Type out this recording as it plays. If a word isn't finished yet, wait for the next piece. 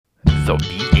the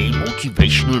BA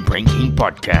Motivational Ranking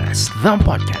Podcast, the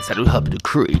podcast that will help you to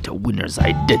create a winner's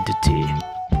identity.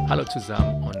 Hallo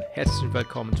zusammen und herzlich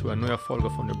willkommen zu einer neuen Folge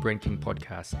von der Ranking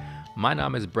Podcast. Mein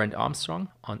Name ist Brent Armstrong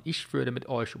und ich würde mit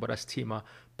euch über das Thema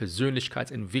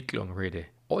Persönlichkeitsentwicklung reden.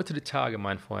 Heutzutage,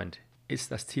 mein Freund,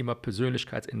 ist das Thema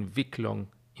Persönlichkeitsentwicklung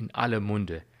in aller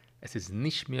Munde. Es ist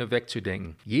nicht mehr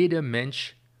wegzudenken. Jeder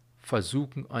Mensch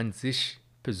versucht an sich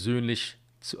persönlich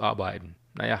zu arbeiten.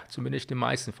 Naja, zumindest die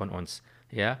meisten von uns.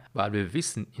 Ja, weil wir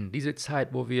wissen, in dieser Zeit,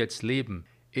 wo wir jetzt leben,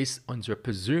 ist unsere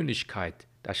Persönlichkeit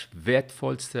das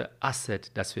wertvollste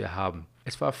Asset, das wir haben.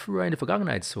 Es war früher in der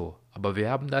Vergangenheit so, aber wir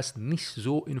haben das nicht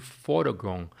so im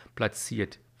Vordergrund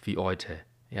platziert wie heute.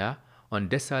 Ja?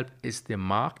 Und deshalb ist der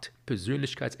Markt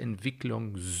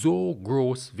Persönlichkeitsentwicklung so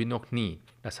groß wie noch nie.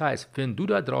 Das heißt, wenn du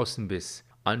da draußen bist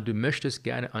und du möchtest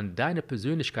gerne an deiner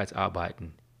Persönlichkeit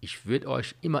arbeiten, ich würde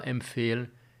euch immer empfehlen,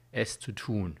 es zu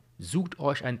tun. Sucht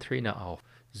euch einen Trainer auf,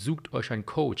 sucht euch einen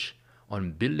Coach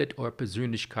und bildet eure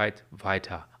Persönlichkeit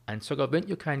weiter. Und sogar wenn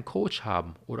ihr keinen Coach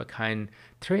haben oder keinen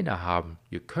Trainer haben,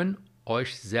 ihr könnt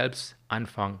euch selbst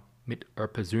anfangen, mit eurer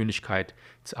Persönlichkeit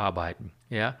zu arbeiten.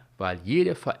 Ja? Weil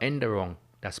jede Veränderung,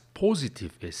 das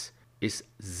positiv ist, ist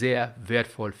sehr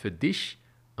wertvoll für dich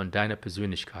und deine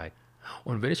Persönlichkeit.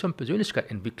 Und wenn es um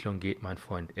Persönlichkeitsentwicklung geht, mein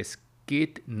Freund, es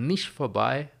geht nicht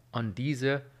vorbei an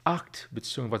diese 8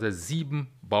 bzw. 7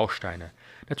 Bausteine.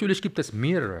 Natürlich gibt es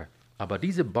mehrere, aber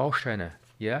diese Bausteine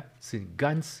sind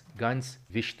ganz, ganz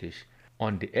wichtig.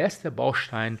 Und der erste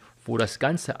Baustein, wo das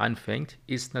Ganze anfängt,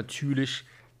 ist natürlich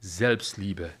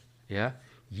Selbstliebe. Ja?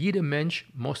 Jeder Mensch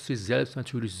muss sich selbst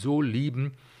natürlich so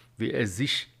lieben, wie er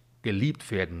sich geliebt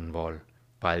werden will.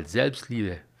 Weil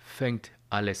Selbstliebe fängt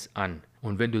alles an.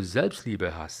 Und wenn du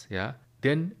Selbstliebe hast,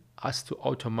 dann hast du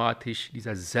automatisch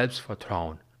dieses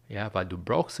Selbstvertrauen. Ja, weil du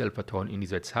brauchst Selbstvertrauen in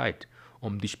dieser Zeit,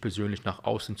 um dich persönlich nach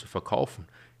außen zu verkaufen,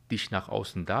 dich nach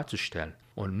außen darzustellen.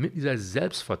 Und mit dieser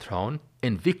Selbstvertrauen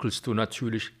entwickelst du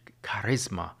natürlich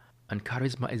Charisma. Und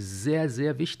Charisma ist sehr,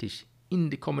 sehr wichtig in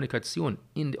der Kommunikation,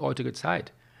 in der heutigen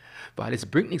Zeit. Weil es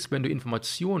bringt nichts, wenn du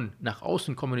Informationen nach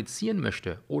außen kommunizieren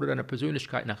möchtest oder deine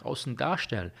Persönlichkeit nach außen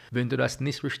darstellen, wenn du das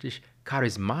nicht richtig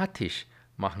charismatisch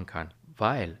machen kannst.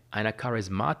 Weil eine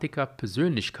charismatische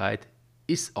Persönlichkeit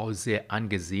ist auch sehr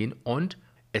angesehen und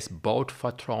es baut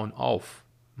Vertrauen auf.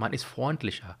 Man ist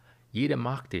freundlicher, jeder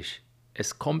mag dich,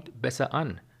 es kommt besser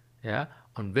an. Ja?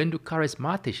 Und wenn du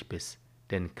charismatisch bist,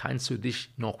 dann kannst du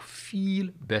dich noch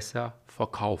viel besser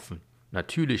verkaufen.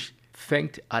 Natürlich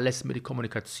fängt alles mit der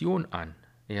Kommunikation an.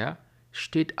 Ja?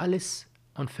 Steht alles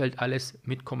und fällt alles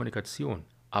mit Kommunikation.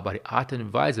 Aber die Art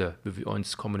und Weise, wie wir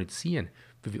uns kommunizieren,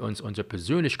 wie wir uns unsere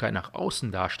Persönlichkeit nach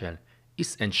außen darstellen,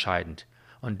 ist entscheidend.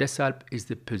 Und deshalb ist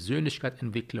die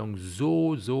Persönlichkeitsentwicklung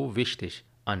so, so wichtig.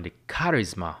 Und die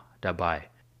Charisma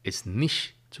dabei ist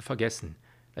nicht zu vergessen.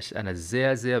 Das ist ein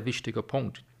sehr, sehr wichtiger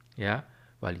Punkt. Ja?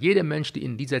 Weil jeder Mensch, der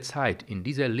in dieser Zeit, in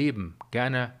diesem Leben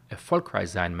gerne erfolgreich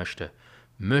sein möchte,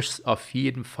 muss auf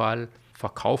jeden Fall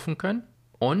verkaufen können.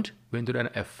 Und wenn du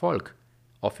deinen Erfolg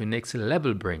auf den nächsten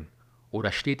Level bringen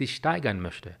oder stetig steigern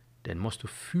möchtest, dann musst du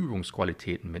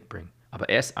Führungsqualitäten mitbringen. Aber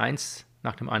erst eins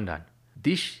nach dem anderen.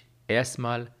 Dich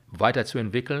erstmal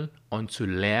weiterzuentwickeln und zu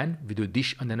lernen, wie du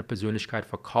dich an deiner Persönlichkeit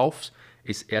verkaufst,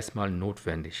 ist erstmal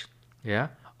notwendig.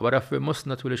 Ja? Aber dafür musst du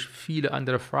natürlich viele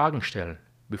andere Fragen stellen,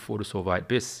 bevor du so weit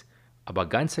bist. Aber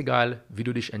ganz egal, wie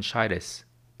du dich entscheidest,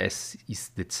 es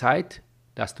ist die Zeit,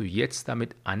 dass du jetzt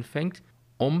damit anfängst,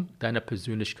 um deine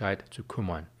Persönlichkeit zu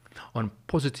kümmern. Und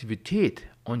Positivität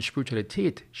und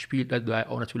Spiritualität spielt dabei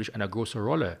auch natürlich eine große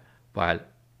Rolle, weil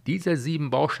diese 7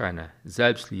 Bausteine,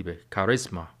 Selbstliebe,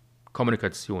 Charisma,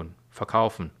 Kommunikation,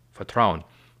 Verkaufen, Vertrauen,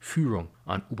 Führung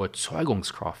und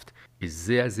Überzeugungskraft ist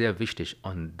sehr, sehr wichtig.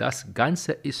 Und das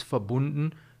Ganze ist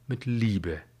verbunden mit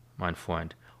Liebe, mein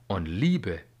Freund. Und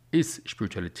Liebe ist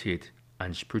Spiritualität.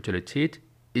 Und Spiritualität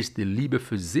ist die Liebe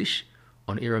für sich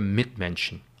und ihre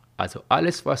Mitmenschen. Also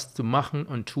alles, was zu machen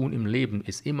und tun im Leben,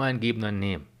 ist immer ein Geben und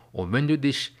Nehmen. Und wenn du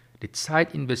dich die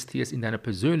Zeit investierst in deine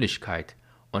Persönlichkeit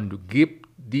und du gibst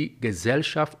die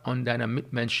Gesellschaft und deiner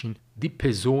Mitmenschen die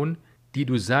Person, die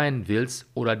du sein willst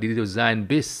oder die du sein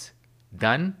bist,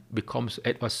 dann bekommst du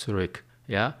etwas zurück.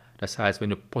 Ja? Das heißt,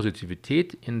 wenn du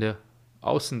Positivität in der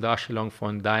Außendarstellung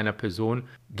von deiner Person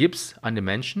gibst an die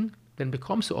Menschen, dann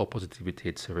bekommst du auch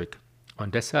Positivität zurück.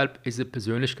 Und deshalb ist die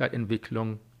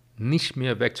Persönlichkeitsentwicklung nicht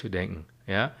mehr wegzudenken.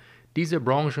 Ja? Diese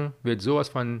Branche wird sowas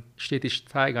von stetig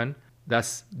steigern,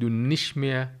 dass du nicht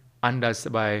mehr anders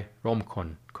dabei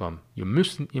rumkommen. Wir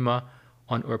müssen immer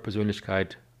an eurer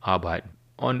Persönlichkeit arbeiten.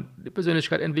 Und die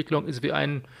Persönlichkeitsentwicklung ist wie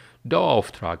ein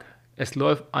Dauerauftrag. Es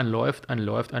läuft.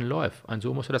 Und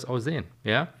so musst du das auch sehen.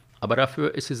 Ja? Aber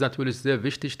dafür ist es natürlich sehr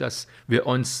wichtig, dass wir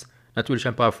uns natürlich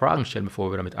ein paar Fragen stellen,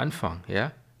 bevor wir damit anfangen.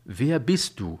 Ja? Wer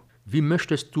bist du? Wie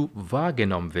möchtest du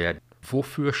wahrgenommen werden?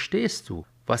 Wofür stehst du?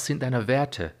 Was sind deine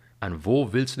Werte? An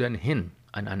wo willst du denn hin?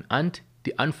 Anhand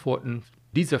die Antworten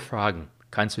dieser Fragen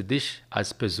kannst du dich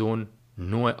als Person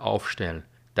neu aufstellen,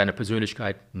 deine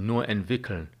Persönlichkeit neu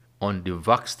entwickeln und das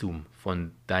Wachstum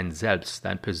von dein Selbst,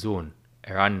 deiner Person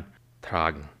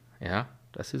herantragen. Ja?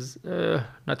 Das ist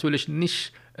natürlich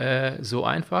nicht so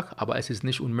einfach, aber es ist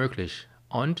nicht unmöglich.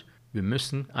 Und wir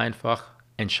müssen einfach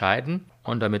entscheiden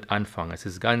und damit anfangen. Es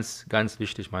ist ganz, ganz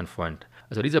wichtig, mein Freund.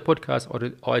 Also dieser Podcast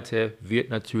heute wird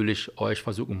natürlich euch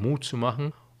versuchen, Mut zu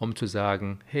machen, um zu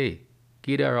sagen, hey,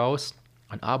 geh da raus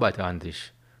und arbeite an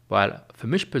dich. Weil für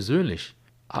mich persönlich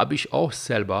habe ich auch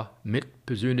selber mit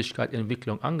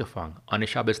Persönlichkeitsentwicklung angefangen. Und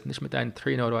ich habe es nicht mit einem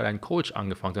Trainer oder einem Coach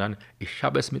angefangen, sondern ich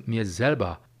habe es mit mir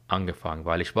selber angefangen,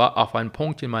 weil ich war auf einem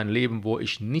Punkt in meinem Leben, wo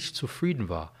ich nicht zufrieden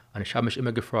war. Und ich habe mich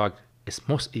immer gefragt, es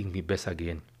muss irgendwie besser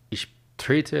gehen. Ich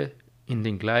trete in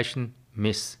den gleichen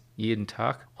Mist jeden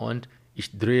Tag und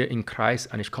ich drehe im Kreis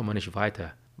und ich komme nicht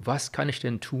weiter. Was kann ich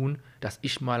denn tun, dass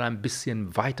ich mal ein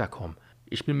bisschen weiterkomme?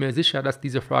 Ich bin mir sicher, dass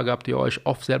diese Frage habt ihr euch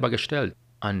oft selber gestellt.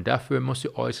 Und dafür müsst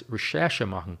ihr euch Recherche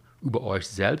machen über euch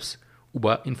selbst,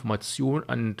 über Informationen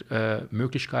und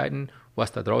Möglichkeiten,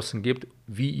 was da draußen gibt,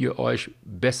 wie ihr euch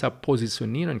besser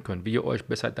positionieren könnt, wie ihr euch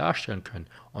besser darstellen könnt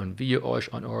und wie ihr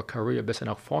euch an eurer Karriere besser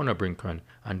nach vorne bringen könnt.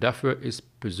 Und dafür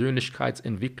ist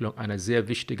Persönlichkeitsentwicklung eine sehr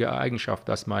wichtige Eigenschaft,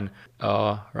 dass man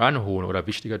ranholen oder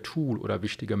wichtiger Tool oder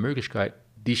wichtige Möglichkeit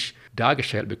dich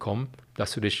dargestellt bekommt,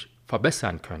 dass du dich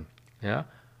verbessern kannst. Ja?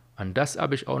 Und das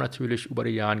habe ich auch natürlich über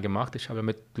die Jahre gemacht. Ich habe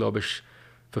damit, glaube ich,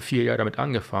 für 4 Jahre damit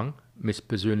angefangen, mich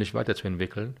persönlich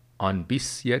weiterzuentwickeln. Und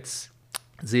bis jetzt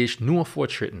sehe ich nur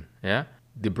Fortschritten. Ja?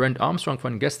 Der Brent Armstrong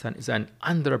von gestern ist ein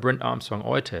anderer Brent Armstrong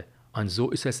heute. Und so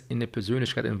ist es in der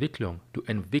Persönlichkeitsentwicklung. Du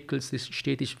entwickelst dich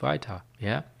stetig weiter.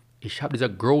 Ja? Ich habe dieser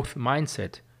Growth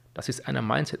Mindset. Das ist ein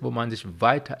Mindset, wo man sich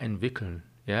weiterentwickeln.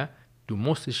 Ja? Du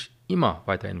musst dich immer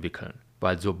weiterentwickeln.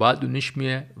 Weil sobald du nicht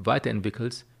mehr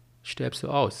weiterentwickelst, stirbst du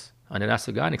aus. Und dann hast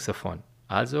du gar nichts davon.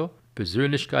 Also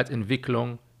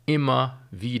Persönlichkeitsentwicklung immer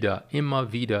wieder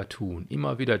tun.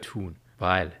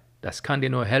 Weil das kann dir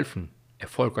nur helfen,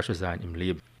 erfolgreich zu sein im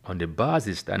Leben. Und die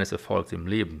Basis deines Erfolgs im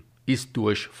Leben ist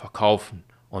durch Verkaufen.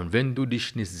 Und wenn du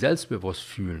dich nicht selbstbewusst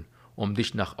fühlst, um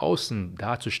dich nach außen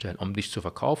darzustellen, um dich zu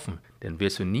verkaufen, dann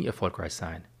wirst du nie erfolgreich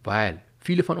sein. Weil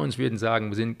viele von uns würden sagen,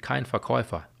 wir sind kein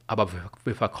Verkäufer. Aber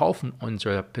wir verkaufen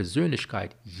unsere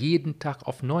Persönlichkeit jeden Tag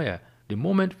auf neue. Dem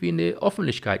Moment, wir in die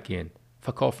Öffentlichkeit gehen,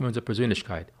 verkaufen wir unsere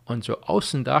Persönlichkeit. Unsere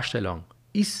Außendarstellung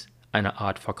ist eine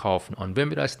Art Verkaufen. Und wenn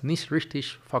wir das nicht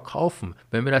richtig verkaufen,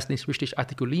 wenn wir das nicht richtig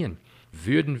artikulieren,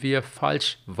 würden wir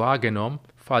falsch wahrgenommen,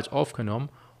 falsch aufgenommen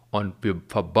und wir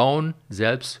verbauen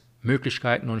selbst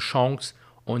Möglichkeiten und Chancen,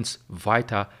 uns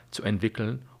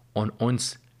weiterzuentwickeln und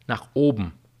uns nach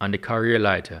oben an die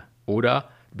Karriereleiter oder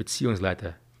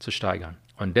Beziehungsleiter zu steigern.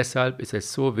 Und deshalb ist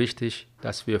es so wichtig,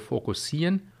 dass wir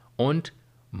fokussieren und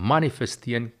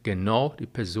manifestieren genau die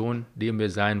Person, die wir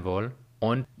sein wollen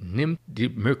und nimmt die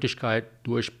Möglichkeit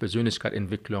durch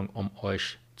Persönlichkeitsentwicklung, um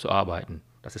euch zu arbeiten,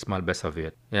 dass es mal besser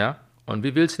wird. Ja? Und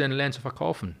wie willst du denn lernen zu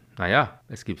verkaufen? Naja,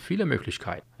 es gibt viele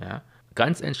Möglichkeiten. Ja?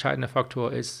 Ganz entscheidender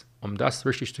Faktor ist, um das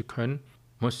richtig zu können,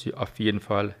 musst du auf jeden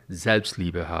Fall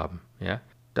Selbstliebe haben. Ja?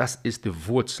 Das ist die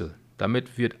Wurzel.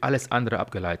 Damit wird alles andere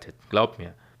abgeleitet. Glaub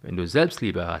mir, wenn du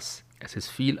Selbstliebe hast, es ist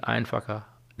viel einfacher,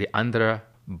 die anderen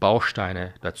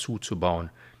Bausteine dazu zu bauen,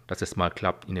 dass es mal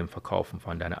klappt in dem Verkaufen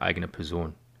von deiner eigenen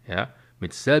Person. Ja?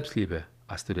 Mit Selbstliebe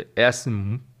hast du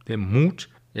den Mut,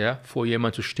 ja, vor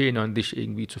jemandem zu stehen und dich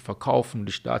irgendwie zu verkaufen,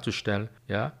 dich darzustellen,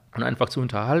 ja, und einfach zu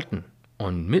unterhalten.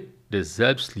 Und mit der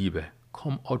Selbstliebe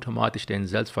kommt automatisch dein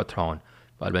Selbstvertrauen.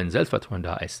 Weil wenn Selbstvertrauen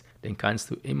da ist, dann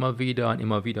kannst du immer wieder und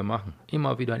immer wieder machen.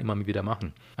 Immer wieder und immer wieder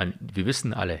machen. Und wir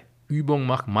wissen alle, Übung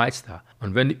macht Meister.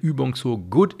 Und wenn die Übung so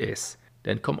gut ist,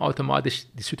 dann kommen automatisch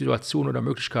die Situationen oder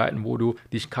Möglichkeiten, wo du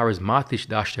dich charismatisch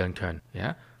darstellen kannst.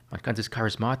 Ja? Man kann sich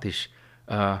charismatisch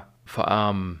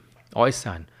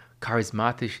äußern,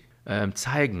 charismatisch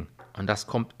zeigen. Und das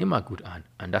kommt immer gut an.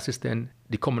 Und das ist dann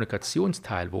der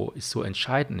Kommunikationsteil, wo es so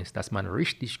entscheidend ist, dass man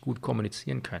richtig gut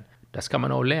kommunizieren kann. Das kann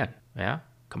man auch lernen. Ja?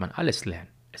 Kann man alles lernen.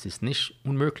 Es ist nicht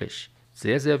unmöglich.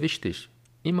 Sehr, sehr wichtig.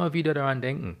 Immer wieder daran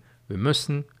denken. Wir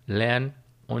müssen lernen,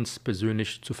 uns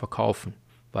persönlich zu verkaufen.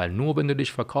 Weil nur wenn du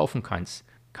dich verkaufen kannst,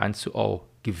 kannst du auch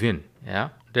gewinnen.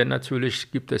 Ja? Denn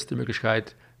natürlich gibt es die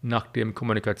Möglichkeit, nach der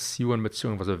Kommunikation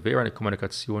bzw. während der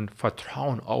Kommunikation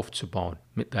Vertrauen aufzubauen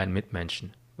mit deinen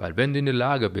Mitmenschen. Weil wenn du in der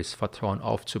Lage bist, Vertrauen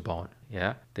aufzubauen,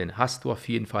 ja, dann hast du auf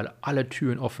jeden Fall alle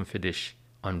Türen offen für dich,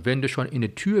 Und wenn du schon in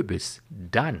der Tür bist,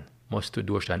 dann musst du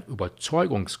durch deine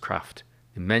Überzeugungskraft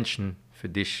die Menschen für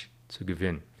dich zu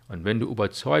gewinnen. Und wenn du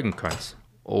überzeugen kannst,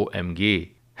 OMG,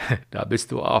 da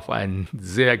bist du auf einem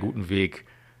sehr guten Weg,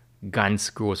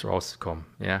 ganz groß rauszukommen.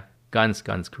 Ja? Ganz,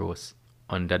 ganz groß.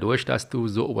 Und dadurch, dass du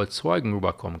so überzeugend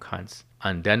rüberkommen kannst,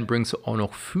 und dann bringst du auch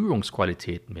noch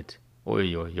Führungsqualität mit.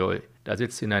 Uiuiui, da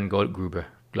sitzt du in einer Goldgrube,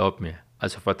 glaub mir.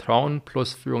 Also Vertrauen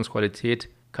plus Führungsqualität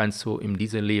kannst du in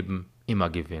diesem Leben immer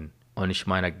gewinnen. Und ich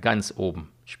meine, ganz oben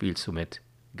spielst du mit.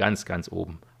 Ganz, ganz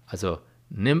oben. Also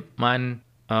nimm meinen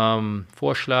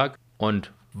Vorschlag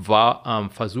und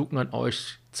versuchen an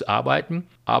euch zu arbeiten.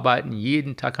 Arbeiten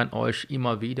jeden Tag an euch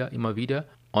immer wieder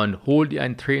und hol dir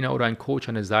einen Trainer oder einen Coach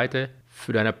an der Seite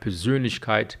für deine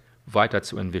Persönlichkeit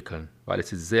weiterzuentwickeln, weil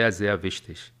es ist sehr, sehr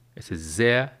wichtig. Es ist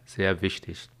sehr, sehr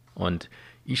wichtig. Und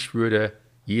ich würde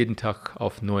jeden Tag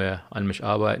auf neue an mich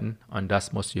arbeiten und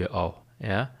das müsst ihr auch.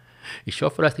 Ja? Ich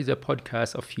hoffe, dass dieser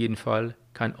Podcast auf jeden Fall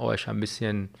kann euch ein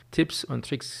bisschen Tipps und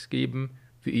Tricks geben,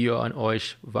 wie ihr an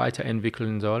euch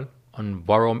weiterentwickeln soll und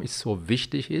warum es so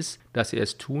wichtig ist, dass ihr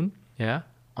es tun. Ja?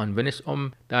 Und wenn es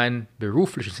um deine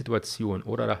berufliche Situation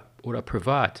oder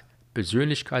privat,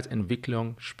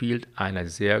 Persönlichkeitsentwicklung spielt eine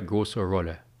sehr große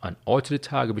Rolle. Und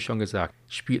heutzutage, wie schon gesagt,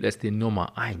 spielt es die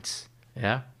Nummer 1.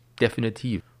 Ja,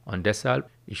 definitiv. Und deshalb,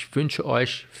 ich wünsche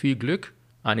euch viel Glück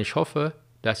und ich hoffe,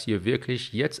 dass ihr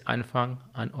wirklich jetzt anfangt,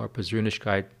 an eurer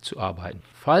Persönlichkeit zu arbeiten.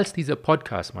 Falls dieser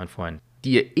Podcast, mein Freund,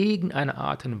 dir irgendeine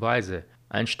Art und Weise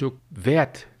ein Stück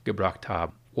Wert gebracht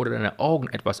haben oder deine Augen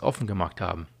etwas offen gemacht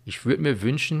haben, ich würde mir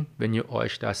wünschen, wenn ihr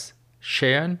euch das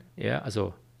sharen, ja,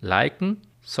 also liken,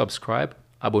 subscribe,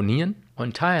 abonnieren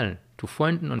und teilen zu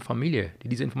Freunden und Familie, die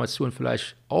diese Information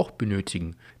vielleicht auch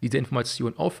benötigen, diese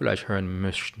Information auch vielleicht hören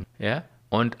möchten. Ja?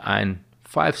 Und ein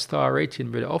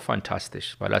 5-Star-Rating wäre auch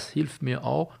fantastisch, weil das hilft mir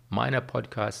auch, meine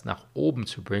Podcasts nach oben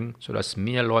zu bringen, sodass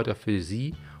mehr Leute für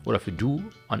sie oder für du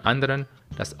und anderen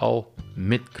das auch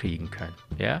mitkriegen können.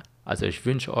 Ja? Also ich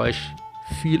wünsche euch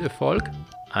viel Erfolg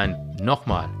und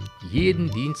nochmal, jeden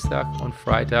Dienstag und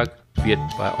Freitag wird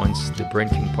bei uns der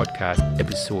Brent Podcast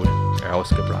Episode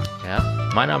herausgebracht.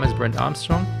 Ja? Mein Name ist Brent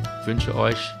Armstrong, wünsche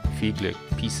euch viel Glück.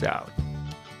 Peace out.